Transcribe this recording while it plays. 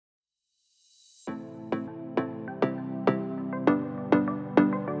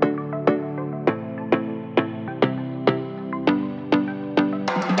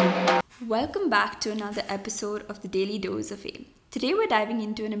Welcome back to another episode of the Daily Dose of A. Today we're diving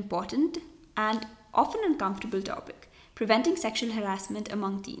into an important and often uncomfortable topic, preventing sexual harassment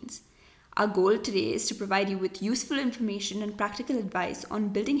among teens. Our goal today is to provide you with useful information and practical advice on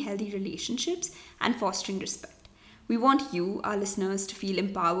building healthy relationships and fostering respect. We want you, our listeners, to feel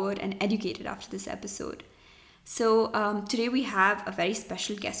empowered and educated after this episode. So today we have a very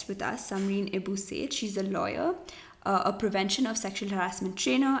special guest with us, Samreen Ibu Said. She's a lawyer, a prevention of sexual harassment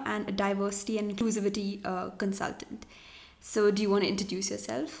trainer, and a diversity and inclusivity consultant. So do you want to introduce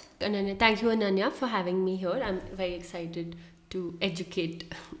yourself? Ananya, thank you, Ananya, for having me here. I'm very excited to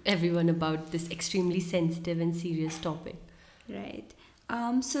educate everyone about this extremely sensitive and serious topic. Right.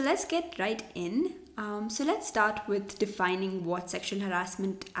 So let's get right in. So let's start with defining what sexual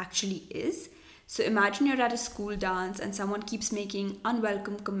harassment actually is. So imagine you're at a school dance and someone keeps making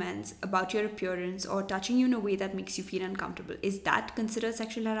unwelcome comments about your appearance or touching you in a way that makes you feel uncomfortable. Is that considered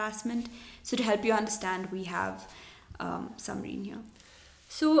sexual harassment? So to help you understand, we have Samreen here.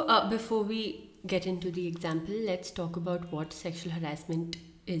 So before we get into the example, let's talk about what sexual harassment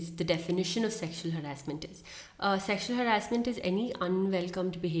is, the definition of sexual harassment is. Sexual harassment is any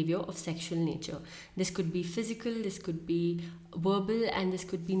unwelcomed behavior of sexual nature. This could be physical, this could be verbal, and this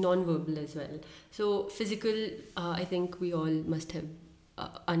could be non-verbal as well. So physical, I think we all must have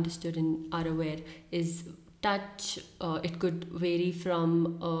understood and are aware, is touch. It could vary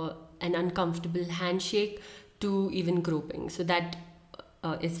from an uncomfortable handshake to even groping. So that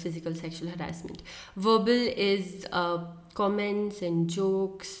is physical sexual harassment. Verbal is comments and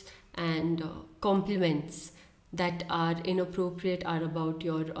jokes and compliments that are inappropriate, are about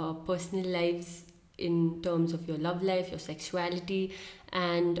your personal lives in terms of your love life, your sexuality,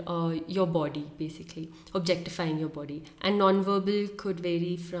 and your body, basically objectifying your body. And non-verbal could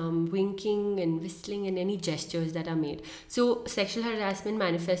vary from winking and whistling and any gestures that are made. So sexual harassment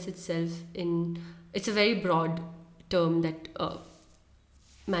manifests itself it's a very broad term that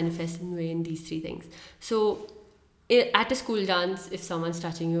manifests in these three things. So at a school dance, if someone's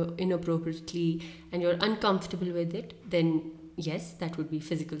touching you inappropriately and you're uncomfortable with it, then yes, that would be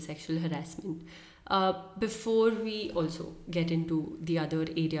physical sexual harassment. Before we also get into the other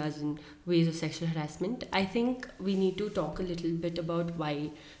areas and ways of sexual harassment, I think we need to talk a little bit about why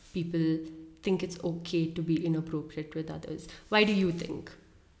people think it's okay to be inappropriate with others. Why do you think?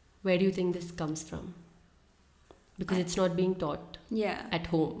 Where do you think this comes from? Because it's not being taught at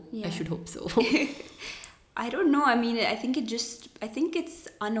home. Yeah. I should hope so. I don't know. I mean, I think it's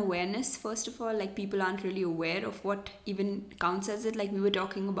unawareness, first of all. Like, people aren't really aware of what even counts as it. Like, we were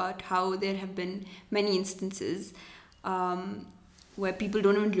talking about how there have been many instances where people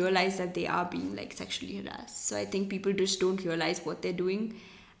don't even realize that they are being, like, sexually harassed. So I think people just don't realize what they're doing.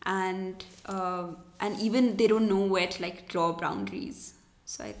 And even they don't know where to, like, draw boundaries.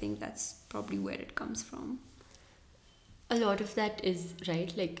 So I think that's probably where it comes from. A lot of that is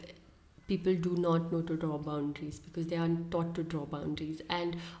right. Like, people do not know to draw boundaries because they aren't taught to draw boundaries.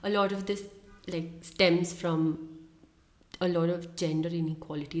 And a lot of this stems from a lot of gender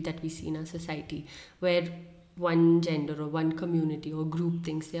inequality that we see in our society, where one gender or one community or group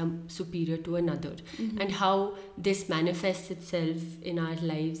thinks they are superior to another. Mm-hmm. And how this manifests itself in our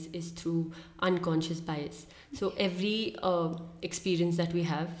lives is through unconscious bias. So every experience that we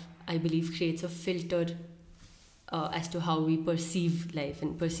have, I believe, creates a filter as to how we perceive life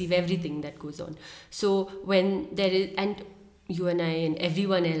and perceive everything that goes on. So when there is, and you and I and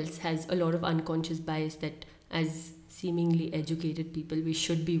everyone else has a lot of unconscious bias that as seemingly educated people we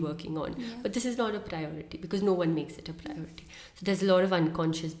should be working on. Yeah. But this is not a priority because no one makes it a priority. So there's a lot of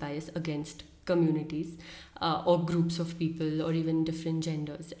unconscious bias against communities or groups of people or even different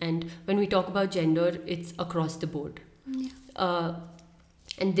genders. And when we talk about gender, it's across the board. Yeah.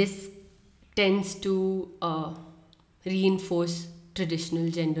 And this tends to reinforce traditional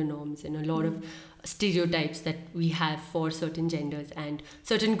gender norms and a lot of stereotypes that we have for certain genders and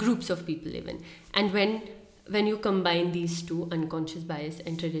certain groups of people even. And when you combine these two, unconscious bias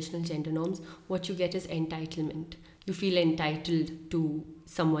and traditional gender norms, what you get is entitlement. You feel entitled to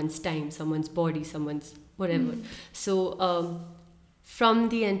someone's time, someone's body, someone's whatever. So from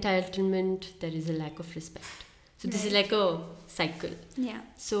the entitlement, there is a lack of respect. So this is like a cycle. Yeah.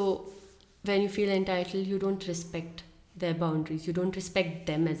 So when you feel entitled, you don't respect their boundaries. You don't respect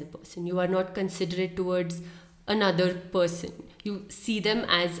them as a person. You are not considerate towards another person. You see them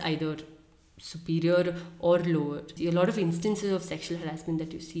as either superior or lower. A lot of instances of sexual harassment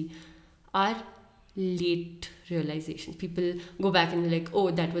that you see are late realizations. People go back and like,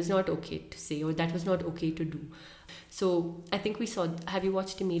 oh, that was not okay to say, or that was not okay to do. So I think we saw, have you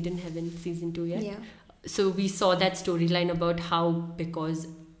watched Made in Heaven season 2 yet? Yeah. So we saw that storyline about how, because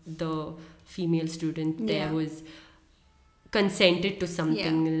the female student there Yeah. was consented to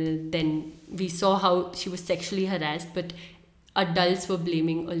something. Then we saw how she was sexually harassed, but adults were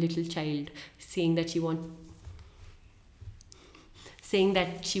blaming a little child, saying that she wanted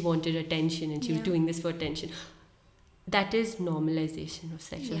attention and she was Yeah. doing this for attention. That is normalization of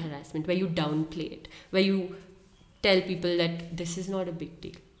sexual harassment, where you downplay it, where you tell people that this is not a big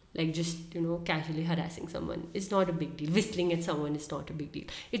deal. Like just, casually harassing someone is not a big deal. Whistling at someone is not a big deal.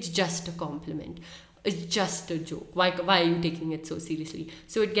 It's just a compliment. It's just a joke. Why are you taking it so seriously?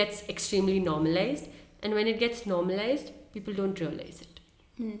 So it gets extremely normalized. And when it gets normalized, people don't realize it.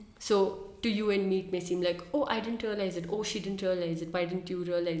 So to you and me, it may seem like, oh, I didn't realize it. Oh, she didn't realize it. Why didn't you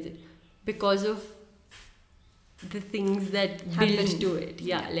realize it? Because of the things that build to it.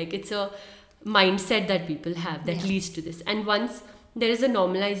 Yeah, like it's a mindset that people have that leads to this. And once there is a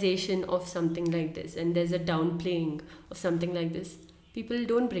normalization of something like this and there's a downplaying of something like this, people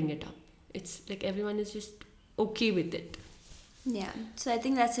don't bring it up. It's like everyone is just okay with it. Yeah, so I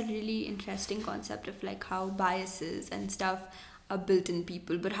think that's a really interesting concept of like how biases and stuff are built in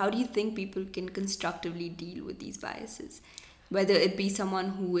people. But how do you think people can constructively deal with these biases? Whether it be someone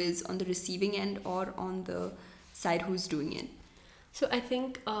who is on the receiving end or on the side who's doing it. So I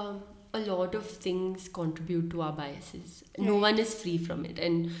think a lot of things contribute to our biases. No one is free from it.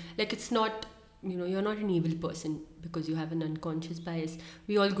 And like it's not, you're not an evil person because you have an unconscious bias.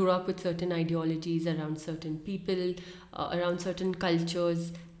 We all grew up with certain ideologies around certain people, around certain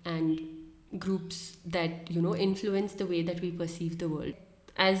cultures and groups that, influence the way that we perceive the world.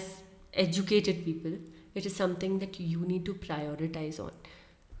 As educated people, it is something that you need to prioritize on.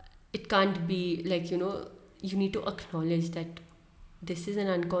 It can't be like, you need to acknowledge that this is an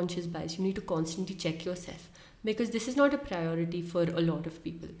unconscious bias. You need to constantly check yourself because this is not a priority for a lot of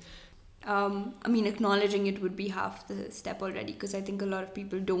people. Acknowledging it would be half the step already, because I think a lot of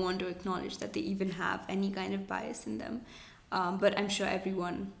people don't want to acknowledge that they even have any kind of bias in them. But I'm sure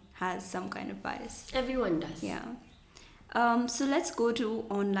everyone has some kind of bias. Everyone does. Yeah. So let's go to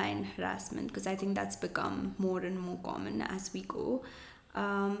online harassment, because I think that's become more and more common as we go.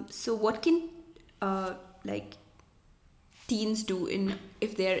 So what can teens do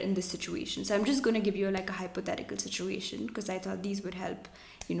if they're in this situation? So I'm just going to give you like a hypothetical situation, because I thought these would help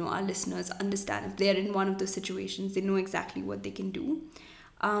our listeners understand if they're in one of those situations, they know exactly what they can do.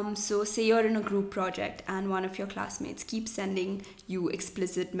 So say you're in a group project and one of your classmates keeps sending you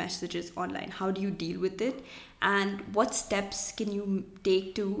explicit messages online. How do you deal with it? And what steps can you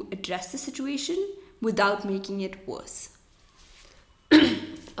take to address the situation without making it worse?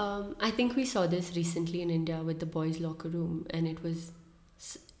 I think we saw this recently in India with the boys' locker room, and it was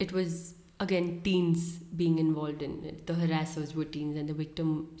again teens being involved in it. The harassers were teens and the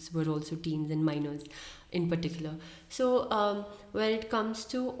victims were also teens and minors in particular. So when it comes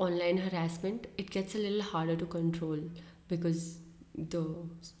to online harassment, it gets a little harder to control because the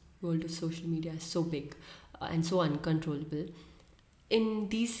world of social media is so big and so uncontrollable. In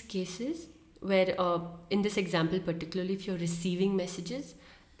these cases, where in this example particularly, if you're receiving messages,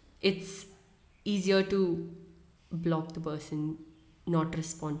 it's easier to block the person, not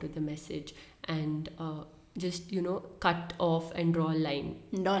respond to the message, and just cut off and draw a line.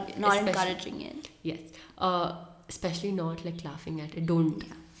 Not encouraging it. Yes, especially not like laughing at it. Don't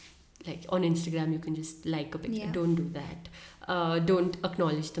like on Instagram you can just like a picture. Yeah. Don't do that. Don't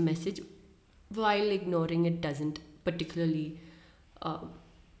acknowledge the message. While ignoring it doesn't particularly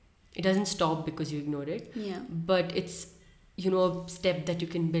it doesn't stop because you ignore it. Yeah. But it's a step that you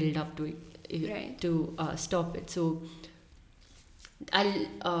can build up to to stop it. So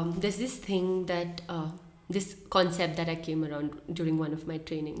there's this thing that this concept that I came around during one of my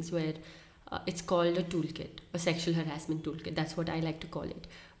trainings, where it's called a toolkit, a sexual harassment toolkit. That's what I like to call it,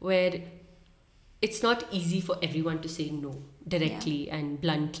 where it's not easy for everyone to say no directly and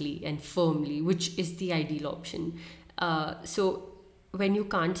bluntly and firmly, which is the ideal option. So when you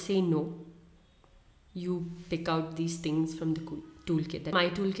can't say no, you pick out these things from the toolkit. My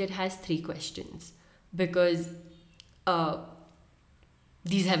toolkit has 3 questions because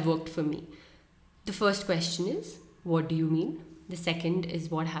these have worked for me. The first question is, what do you mean? The second is,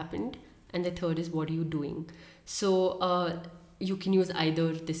 what happened? And the third is, what are you doing? So you can use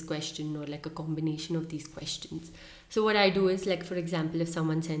either this question or like a combination of these questions. So what I do is, like, for example, if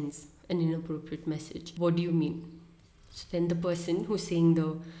someone sends an inappropriate message, what do you mean? So then the person who's saying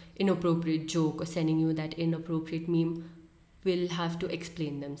the inappropriate joke or sending you that inappropriate meme will have to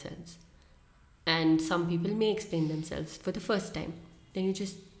explain themselves. And some people may explain themselves for the first time. Then you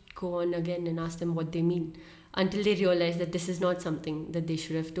just go on again and ask them what they mean until they realize that this is not something that they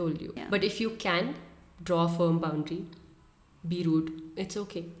should have told you. Yeah. But if you can draw a firm boundary, be rude. It's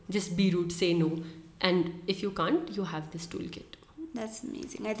okay. Just be rude, say no. And if you can't, you have this toolkit. That's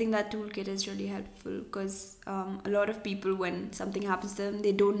amazing. I think that toolkit is really helpful because a lot of people, when something happens to them,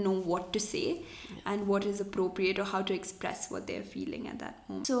 they don't know what to say and what is appropriate or how to express what they're feeling at that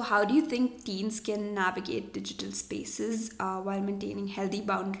moment. So, how do you think teens can navigate digital spaces while maintaining healthy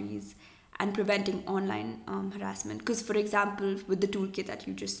boundaries and preventing online harassment? Because, for example, with the toolkit that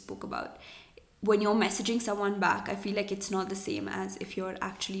you just spoke about, when you're messaging someone back, I feel like it's not the same as if you're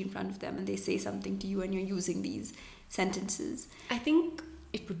actually in front of them and they say something to you and you're using these sentences. I think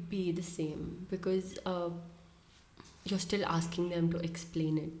it would be the same because you're still asking them to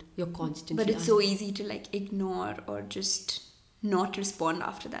explain it. You're constantly But it's so easy to like ignore or just not respond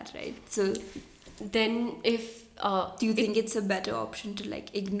after that, right? So then if do you think it's a better option to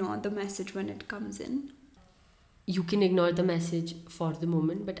like ignore the message when it comes in? you can ignore the message for the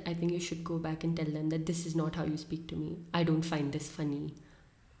moment, but I think you should go back and tell them that this is not how you speak to me. I don't find this funny.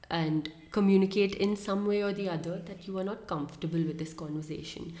 And communicate in some way or the other that you are not comfortable with this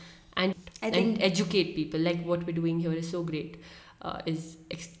conversation. And educate people. Like what we're doing here is so great. Is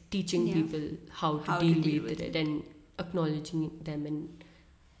teaching people how to deal with it and acknowledging them and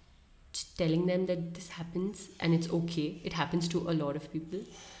just telling them that this happens and it's okay. It happens to a lot of people.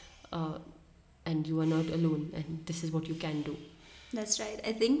 And you are not alone, and this is what you can do. That's right.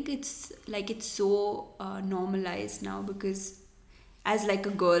 I think it's so normalized now because as like a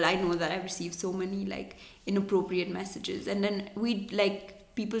girl, I know that I've received so many like inappropriate messages, and then we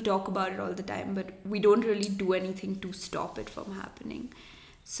like people talk about it all the time, but we don't really do anything to stop it from happening.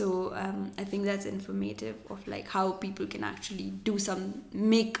 So I think that's informative of like how people can actually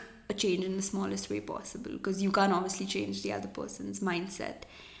make a change in the smallest way possible, because you can't obviously change the other person's mindset.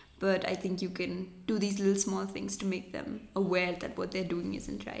 But I think you can do these little small things to make them aware that what they're doing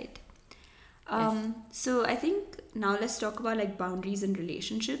isn't right. So I think now let's talk about like boundaries in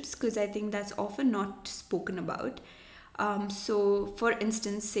relationships, because I think that's often not spoken about. So for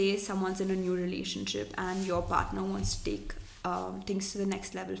instance, say someone's in a new relationship and your partner wants to take things to the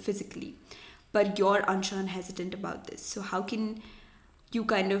next level physically, but you're unsure and hesitant about this. So how can you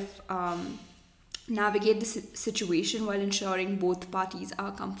kind of navigate the situation while ensuring both parties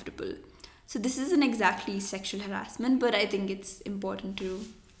are comfortable? So this isn't exactly sexual harassment, but I think it's important to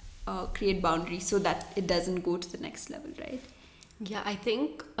create boundaries so that it doesn't go to the next level, right? Yeah, I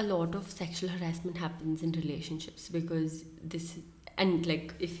think a lot of sexual harassment happens in relationships because and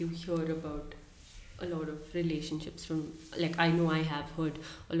like if you hear about a lot of relationships from, like I know I have heard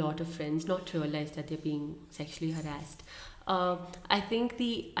a lot of friends not realize that they're being sexually harassed. I think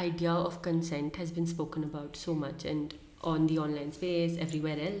the idea of consent has been spoken about so much and on the online space,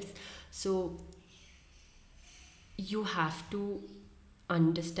 everywhere else. So you have to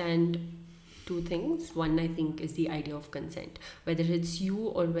understand two things. One, I think, is the idea of consent. Whether it's you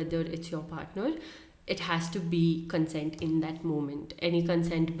or whether it's your partner, it has to be consent in that moment. Any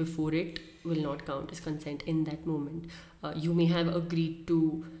consent before it will not count as consent in that moment. You may have agreed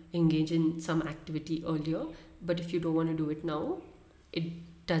to engage in some activity earlier, but if you don't want to do it now, it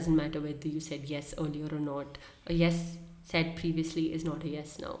doesn't matter whether you said yes earlier or not. A yes said previously is not a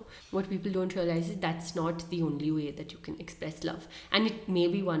yes now. What people don't realize is that's not the only way that you can express love. And it may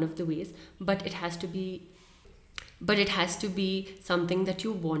be one of the ways, but it has to be something that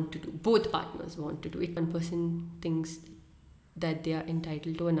you want to do. Both partners want to do it. One person thinks that they are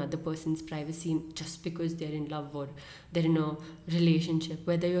entitled to another person's privacy just because they're in love or they're in a relationship.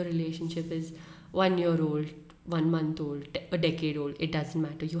 Whether your relationship is 1 year old, 1 month old, a decade old, it doesn't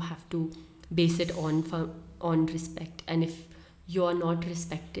matter. You have to base it on respect. And if you are not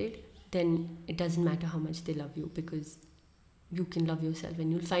respected, then it doesn't matter how much they love you, because you can love yourself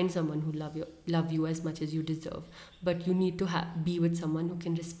and you'll find someone who love you as much as you deserve. But you need to be with someone who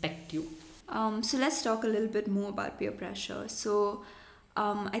can respect you. So let's talk a little bit more about peer pressure. So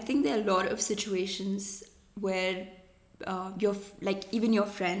I think there are a lot of situations where even your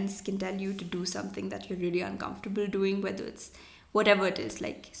friends can tell you to do something that you're really uncomfortable doing, whether it's whatever it is.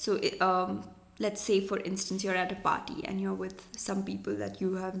 Let's say for instance you're at a party and you're with some people that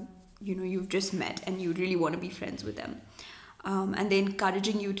you've just met and you really want to be friends with them, and they're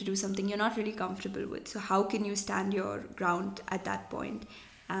encouraging you to do something you're not really comfortable with. So how can you stand your ground at that point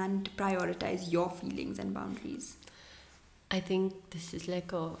and prioritize your feelings and boundaries? I think this is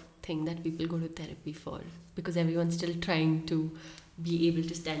like a thing that people go to therapy for, because everyone's still trying to be able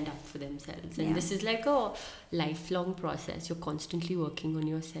to stand up for themselves. And this is like a lifelong process. You're constantly working on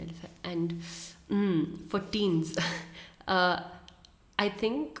yourself. And for teens, I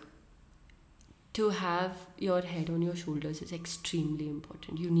think to have your head on your shoulders is extremely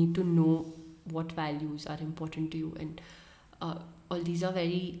important. You need to know what values are important to you and all these are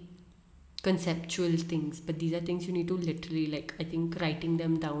very conceptual things, but these are things you need to literally, like, I think writing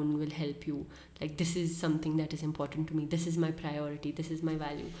them down will help you. Like, this is something that is important to me, this is my priority, this is my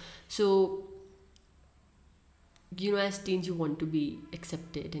value. So, as teens, you want to be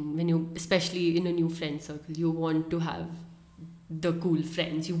accepted, and when you, especially in a new friend circle, you want to have the cool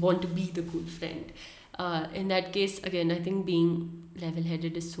friends, you want to be the cool friend. In that case, again, I think being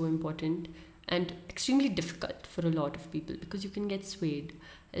level-headed is so important and extremely difficult for a lot of people, because you can get swayed.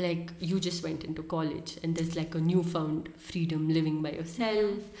 Like, you just went into college and there's like a newfound freedom living by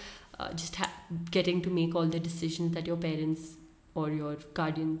yourself, getting to make all the decisions that your parents or your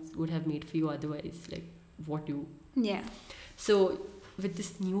guardians would have made for you otherwise. Like, what do you... Yeah. So with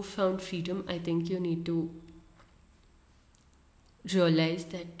this newfound freedom, I think you need to realize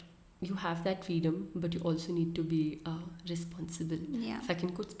that you have that freedom, but you also need to be responsible. Yeah. If I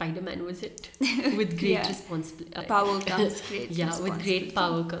can quote Spider-Man, was it? With great responsibility. Power comes great responsibility. With great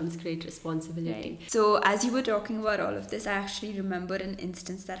power comes great responsibility. Right. So as you were talking about all of this, I actually remember an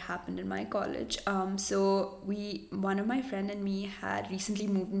instance that happened in my college. So one of my friend and me had recently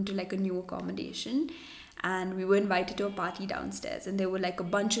moved into like a new accommodation, and we were invited to a party downstairs, and there were like a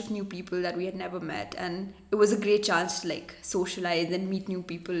bunch of new people that we had never met, and it was a great chance to like socialize and meet new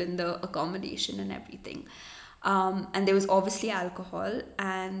people in the accommodation and everything. And there was obviously alcohol,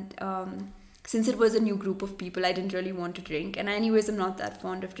 and since it was a new group of people, I didn't really want to drink, and anyways, I'm not that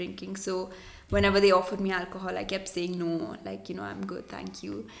fond of drinking, so whenever they offered me alcohol, I kept saying no, like, I'm good, thank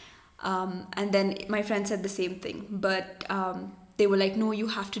you. And then my friend said the same thing, but they were like, no, you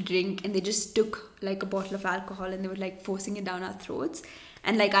have to drink, and they just took like a bottle of alcohol and they were like forcing it down our throats,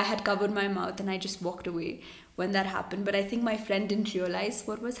 and like I had covered my mouth and I just walked away when that happened. But I think my friend didn't realize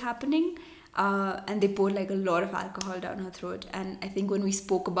what was happening, and they poured like a lot of alcohol down her throat. And I think when we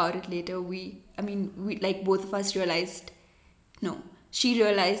spoke about it later, we like both of us realized, no, she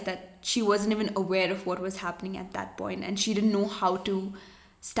realized that she wasn't even aware of what was happening at that point, and she didn't know how to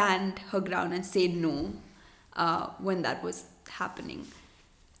stand her ground and say no when that was happening.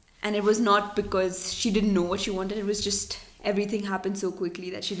 And it was not because she didn't know what she wanted, it was just everything happened so quickly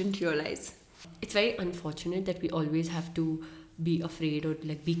that she didn't realize. It's very unfortunate that we always have to be afraid or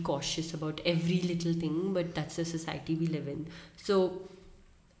like be cautious about every little thing, but that's the society we live in. So,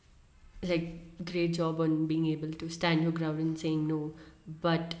 like, great job on being able to stand your ground and saying no,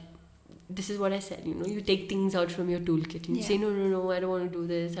 but this is what I said, you take things out from your toolkit and you say no, I don't want to do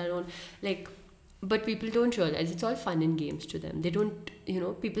this, I don't, like. But people don't realize it's all fun and games to them. They don't,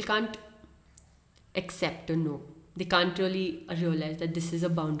 people can't accept a no. They can't really realize that this is a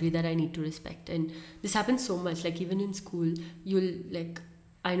boundary that I need to respect. And this happens so much. Like, even in school,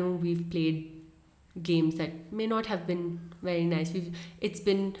 I know we've played games that may not have been very nice. It's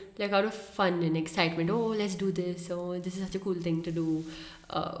been like out of fun and excitement. Oh, let's do this. Oh, this is such a cool thing to do.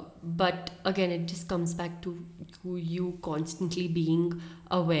 But again, it just comes back to you constantly being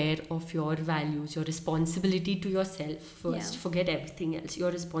aware of your values, your responsibility to yourself first. Forget everything else.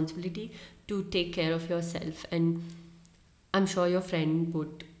 Your responsibility to take care of yourself. And I'm sure your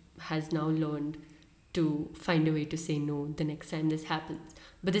friend has now learned to find a way to say no the next time this happens.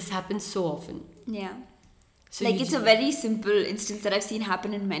 But this happens so often. Yeah. So like, it's a very simple instance that I've seen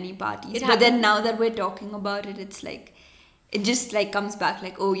happen in many parties. But then now that we're talking about it, it's like, it just like comes back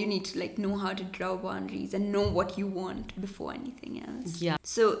like, oh, you need to like know how to draw boundaries and know what you want before anything else. Yeah.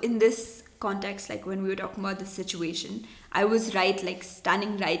 So in this context, like when we were talking about this situation, I was like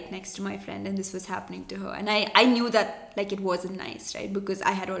standing right next to my friend, and this was happening to her. And I knew that like it wasn't nice, right? Because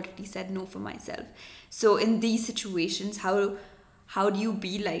I had already said no for myself. So in these situations, how do you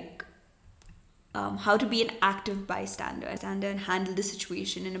be like, how to be an active bystander and handle the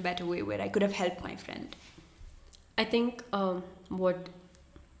situation in a better way where I could have helped my friend? I think what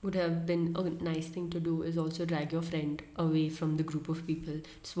would have been a nice thing to do is also drag your friend away from the group of people,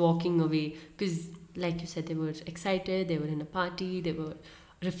 just walking away, because like you said, they were excited, they were in a party, they were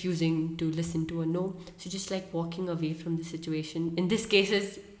refusing to listen to a no. So just like walking away from the situation, in this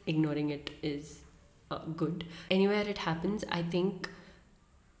case, ignoring it is good. Anywhere it happens, I think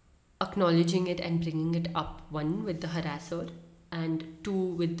acknowledging it and bringing it up, one, with the harasser, and two,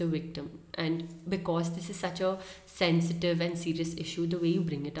 with the victim. And because this is such a sensitive and serious issue, the way you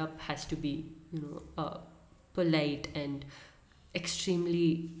bring it up has to be, polite and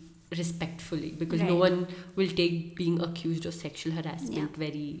extremely respectfully, because no one will take being accused of sexual harassment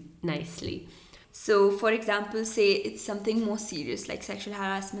very nicely. So, for example, say it's something more serious like sexual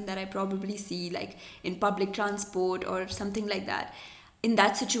harassment that I probably see like in public transport or something like that. In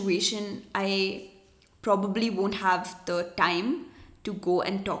that situation, I probably won't have the time to go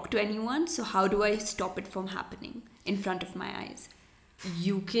and talk to anyone. So how do I stop it from happening? in front of my eyes.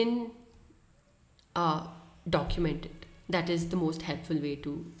 You can document it. That is the most helpful way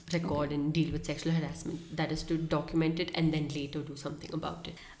to record and deal with sexual harassment. That is to document it and then later do something about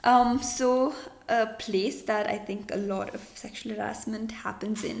it. So a place that I think a lot of sexual harassment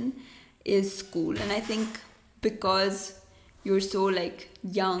happens in is school. And I think because you're so like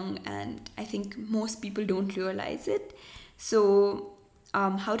young, and I think most people don't realize it. So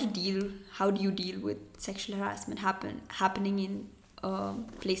how do you deal with sexual harassment happening in a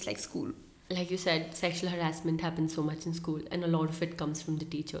place like school? Like you said, sexual harassment happens so much in school, and a lot of it comes from the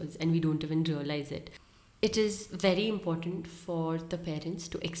teachers, and we don't even realize it. It is very important for the parents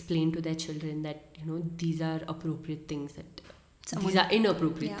to explain to their children that, these are appropriate things, these are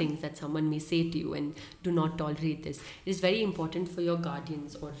inappropriate things that someone may say to you, and do not tolerate this. It is very important for your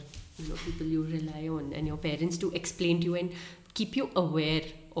guardians or people you rely on and your parents to explain to you and keep you aware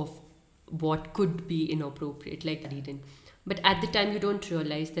of what could be inappropriate, like reading. But at the time, you don't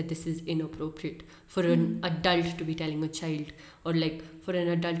realize that this is inappropriate for an adult to be telling a child, or like for an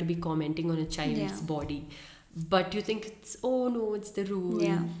adult to be commenting on a child's body. But you think it's the rule.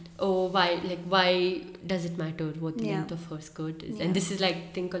 Yeah. Oh, why does it matter what the length of her skirt is? Yeah. And this is a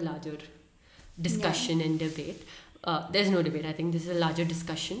larger discussion and debate. There's no debate. I think this is a larger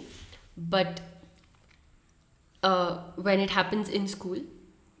discussion. But when it happens in school,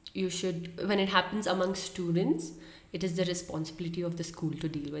 when it happens among students, it is the responsibility of the school to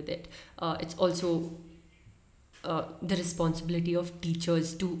deal with it. It's also the responsibility of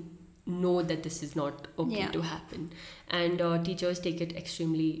teachers to know that this is not okay to happen. And teachers take it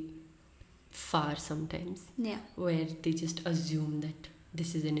extremely far sometimes, where they just assume that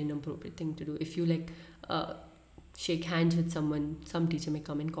this is an inappropriate thing to do. If you shake hands with someone, some teacher may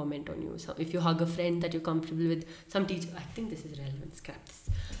come and comment on you. So if you hug a friend that you're comfortable with, some teacher, I think this is relevant, scrap this.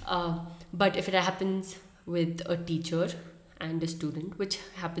 But if it happens with a teacher and a student, which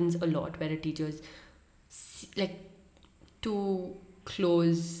happens a lot, where a teacher is too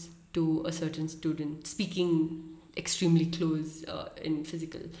close to a certain student, speaking extremely close in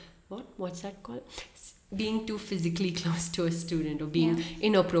physical, what's that called? Being too physically close to a student, or being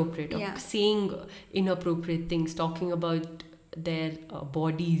inappropriate, or saying inappropriate things, talking about their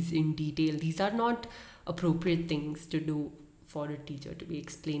bodies in detail. These are not appropriate things to do for a teacher to be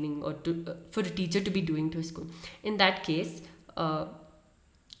explaining, or for a teacher to be doing to a school. In that case,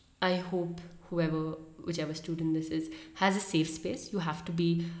 I hope whichever student this is, has a safe space. You have to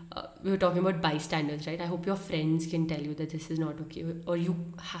be, we were talking about bystanders, right? I hope your friends can tell you that this is not okay, or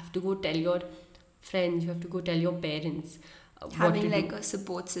you have to go tell your friends, you have to go tell your parents. Having a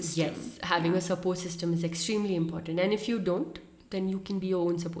support system. Yes, having a support system is extremely important. And if you don't, then you can be your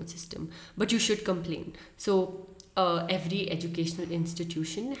own support system. But you should complain. So every educational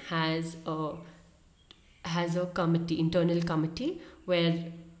institution has a committee, internal committee, where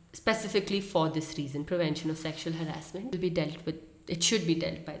specifically for this reason, prevention of sexual harassment will be dealt with. It should be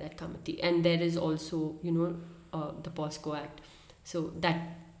dealt by that committee. And there is also, the POSCO Act. So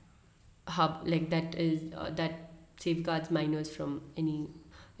that that safeguards minors from any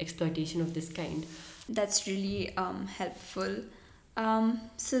exploitation of this kind. That's really helpful.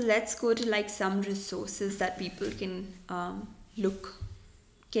 So let's go to some resources that people can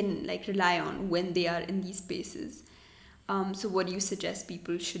rely on when they are in these spaces. So what do you suggest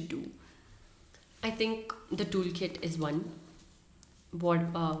people should do? I think the toolkit is one. What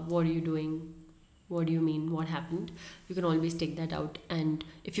are you doing? What do you mean? What happened? You can always take that out, and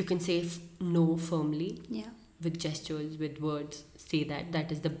if you can say no firmly, with gestures, with words, say that. That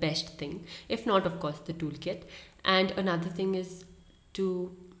is the best thing. If not, of course, the toolkit. And another thing is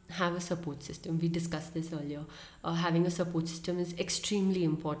to have a support system. We discussed this earlier. Having a support system is extremely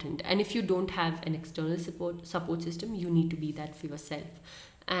important. And if you don't have an external support system, you need to be that for yourself.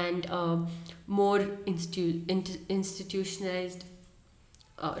 And more institutionalized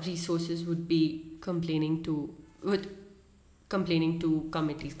resources would be complaining to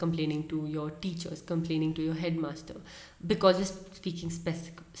committees, complaining to your teachers, complaining to your headmaster. Because we're speaking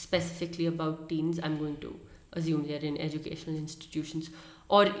specifically about teens, I'm going to assume they're in educational institutions,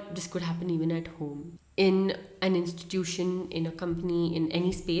 or this could happen even at home. In an institution, in a company, in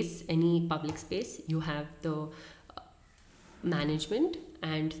any space, any public space, you have the management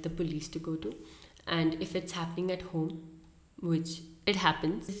and the police to go to. And if it's happening at home, which it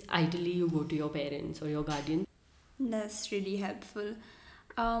happens, ideally you go to your parents or your guardian. That's really helpful.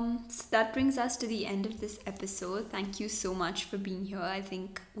 So that brings us to the end of this episode. Thank you so much for being here. I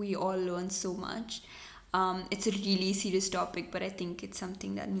think we all learned so much. It's a really serious topic, but I think it's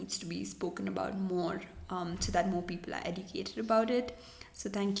something that needs to be spoken about more, so that more people are educated about it. So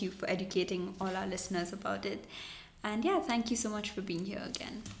thank you for educating all our listeners about it. And yeah, thank you so much for being here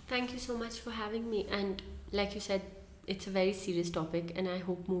again. Thank you so much for having me. And like you said, it's a very serious topic, and I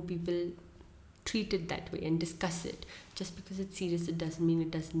hope more people treat it that way and discuss it. Just because it's serious, it doesn't mean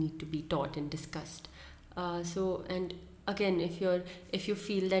it doesn't need to be taught and discussed. And again, if you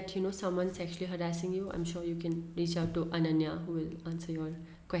feel that someone's sexually harassing you, I'm sure you can reach out to Ananya, who will answer your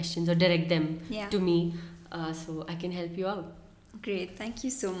questions or direct them to me, so I can help you out. Great, thank you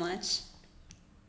so much.